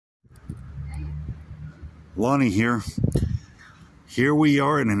Lonnie here. Here we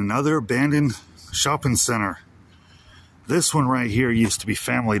are in another abandoned shopping center. This one right here used to be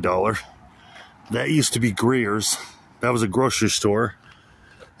Family Dollar. That used to be Greer's. That was a grocery store.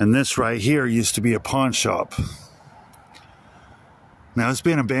 And this right here used to be a pawn shop. Now it's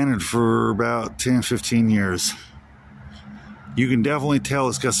been abandoned for about 10, 15 years. You can definitely tell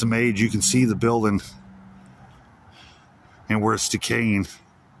it's got some age. You can see the building and where it's decaying.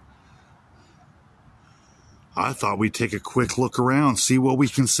 I thought we'd take a quick look around, see what we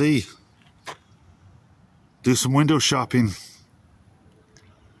can see. Do some window shopping.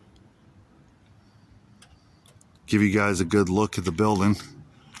 Give you guys a good look at the building.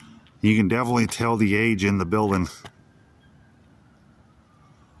 You can definitely tell the age in the building.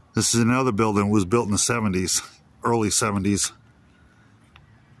 This is another building that was built in the 70s, early 70s.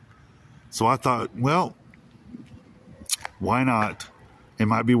 So I thought, well, why not? It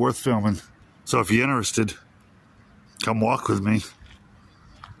might be worth filming. So if you're interested, come walk with me.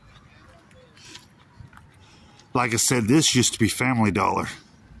 Like I said, this used to be Family Dollar.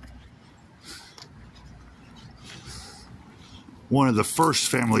 One of the first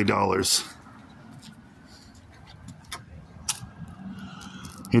Family Dollars.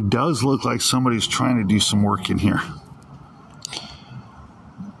 It does look like somebody's trying to do some work in here.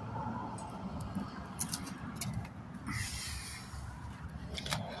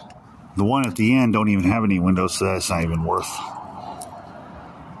 The one at the end don't even have any windows, so that's not even worth.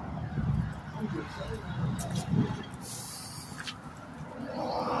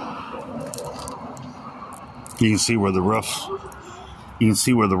 You can see where the roof,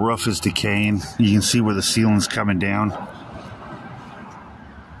 is decaying. You can see where the ceiling's coming down.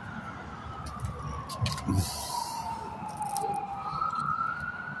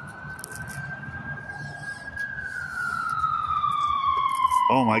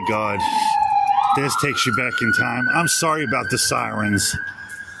 Oh my God, this takes you back in time. I'm sorry about the sirens.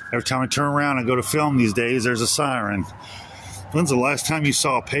 Every time I turn around and go to film these days, there's a siren. When's the last time you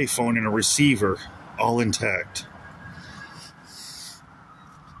saw a payphone and a receiver all intact?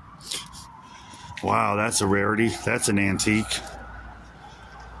 Wow, that's a rarity. That's an antique.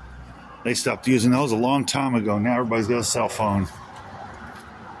 They stopped using those a long time ago. Now everybody's got a cell phone.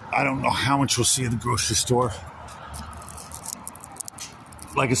 I don't know how much we'll see at the grocery store.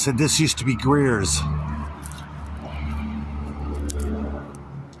 Like I said, this used to be Greer's.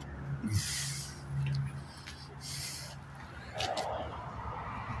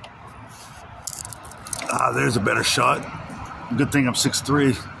 There's a better shot. Good thing I'm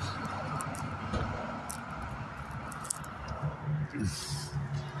 6'3".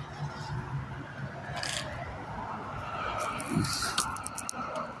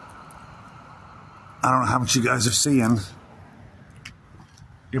 I don't know how much you guys are seeing.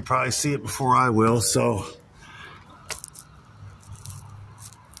 You'll probably see it before I will, so.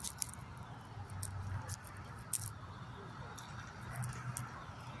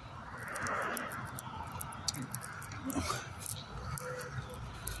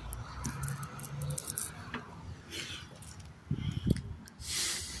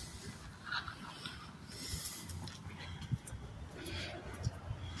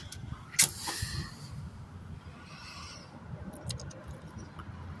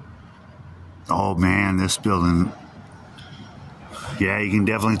 Oh man, this building, yeah, you can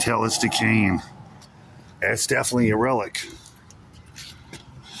definitely tell it's decaying. It's definitely a relic.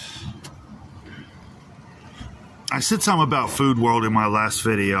 I said something about Food World in my last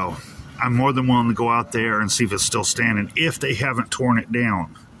video. I'm more than willing to go out there and see if it's still standing, if they haven't torn it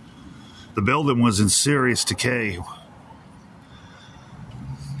down. The building was in serious decay.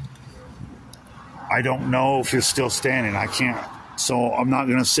 I don't know if it's still standing. I can't. So I'm not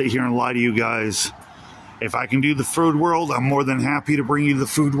going to sit here and lie to you guys. If I can do the Food World, I'm more than happy to bring you to the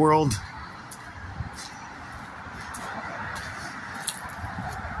Food World.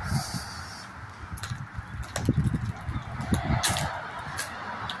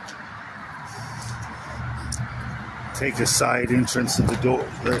 Take a side entrance to the door,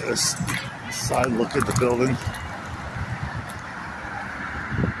 a side look at the building.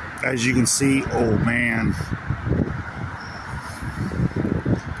 As you can see, oh man.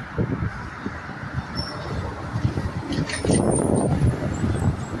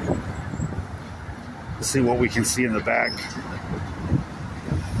 Let's see what we can see in the back.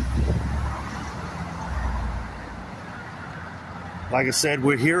 Like I said,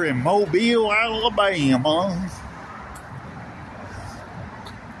 we're here in Mobile, Alabama.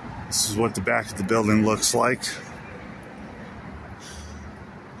 This is what the back of the building looks like.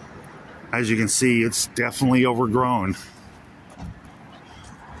 As you can see, it's definitely overgrown.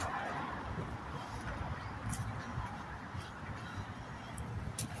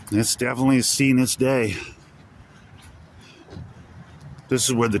 It's definitely seen its day. This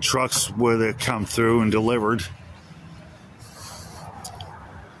is where the trucks where they come through and delivered.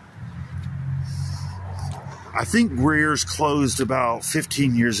 I think Greer's closed about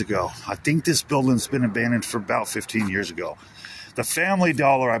 15 years ago. I think this building's been abandoned for about 15 years ago. The Family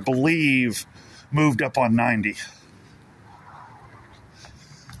Dollar, I believe, moved up on 90.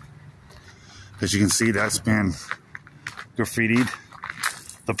 As you can see, that's been graffitied.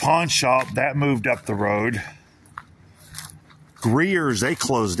 The pawn shop, that moved up the road. Greer's, they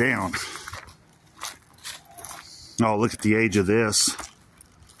closed down. Oh, look at the age of this.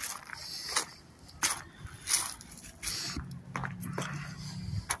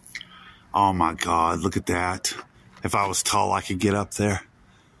 Oh my God, look at that. If I was tall, I could get up there.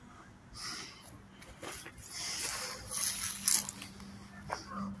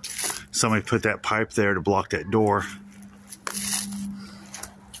 Somebody put that pipe there to block that door.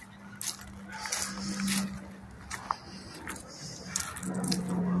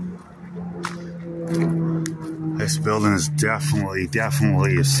 This building is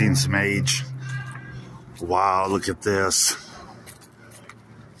definitely has seen some age. Wow, look at this.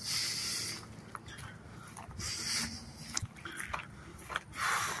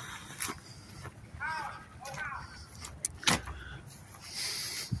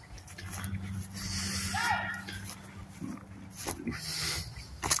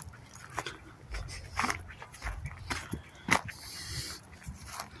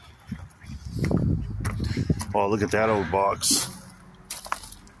 Oh, look at that old box.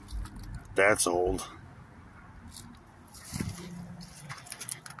 That's old.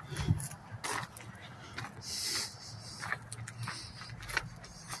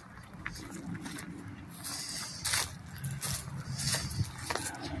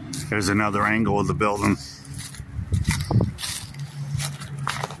 There's another angle of the building.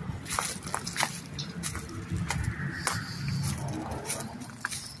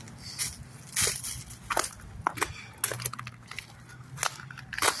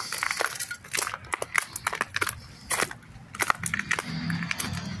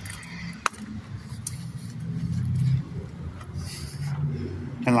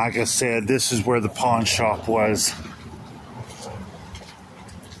 And like I said, this is where the pawn shop was.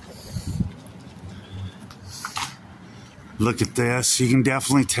 Look at this. You can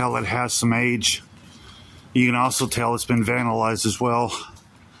definitely tell it has some age. You can also tell it's been vandalized as well.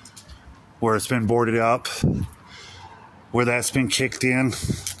 Where it's been boarded up. Where that's been kicked in.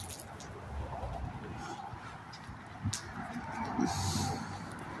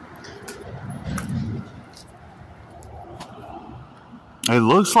 It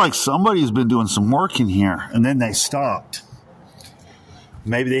looks like somebody's been doing some work in here, and then they stopped.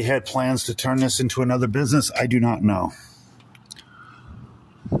 Maybe they had plans to turn this into another business. I do not know.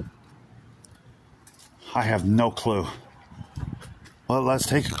 I have no clue. Well, let's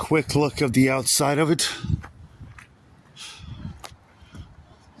take a quick look of the outside of it.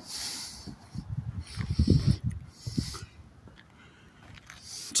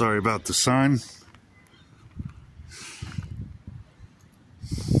 Sorry about the sun.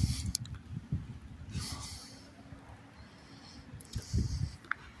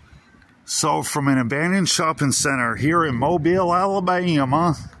 So from an abandoned shopping center here in Mobile,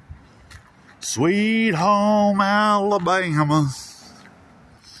 Alabama, Sweet Home Alabama.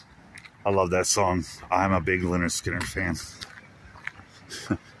 I love that song. I'm a big Lynyrd Skynyrd fan.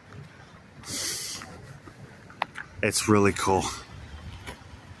 It's really cool.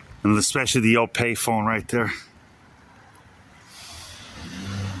 And especially the old payphone right there.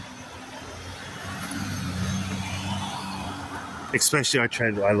 Especially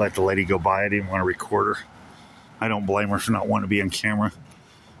I let the lady go by. I didn't want to record her. I don't blame her for not wanting to be on camera.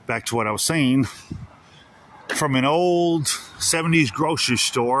 Back to what I was saying. From an old 70s grocery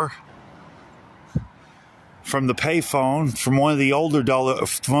store, from the payphone, from one of the older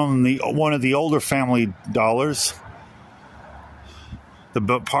one of the older Family Dollars,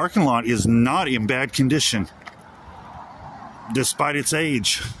 the parking lot is not in bad condition, despite its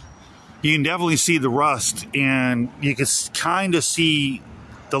age. You can definitely see the rust, and you can kind of see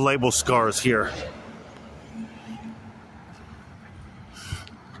the label scars here.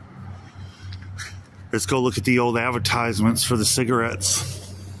 Let's go look at the old advertisements for the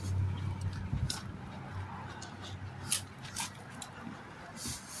cigarettes.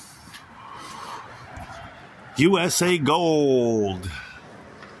 USA Gold.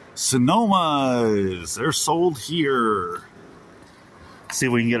 Sonomas. They're sold here. See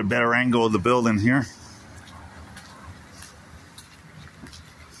if we can get a better angle of the building here.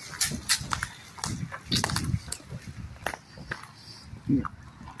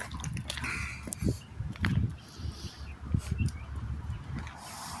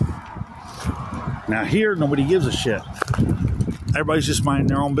 Now here, nobody gives a shit. Everybody's just minding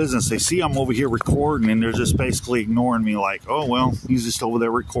their own business. They see I'm over here recording and they're just basically ignoring me like, oh, well, he's just over there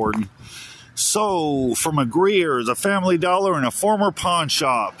recording. So, from a Greer's, a Family Dollar, and a former pawn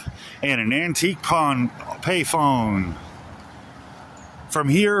shop, and an antique pawn payphone. From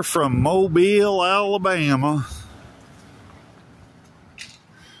here, from Mobile, Alabama.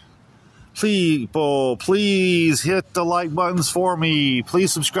 People, please hit the like buttons for me.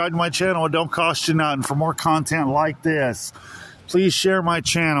 Please subscribe to my channel. It don't cost you nothing. For more content like this, please share my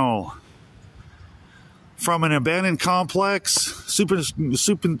channel. From an abandoned complex, super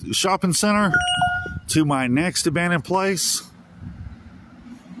shopping center, to my next abandoned place.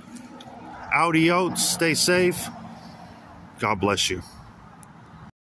 Adios. Stay safe. God bless you.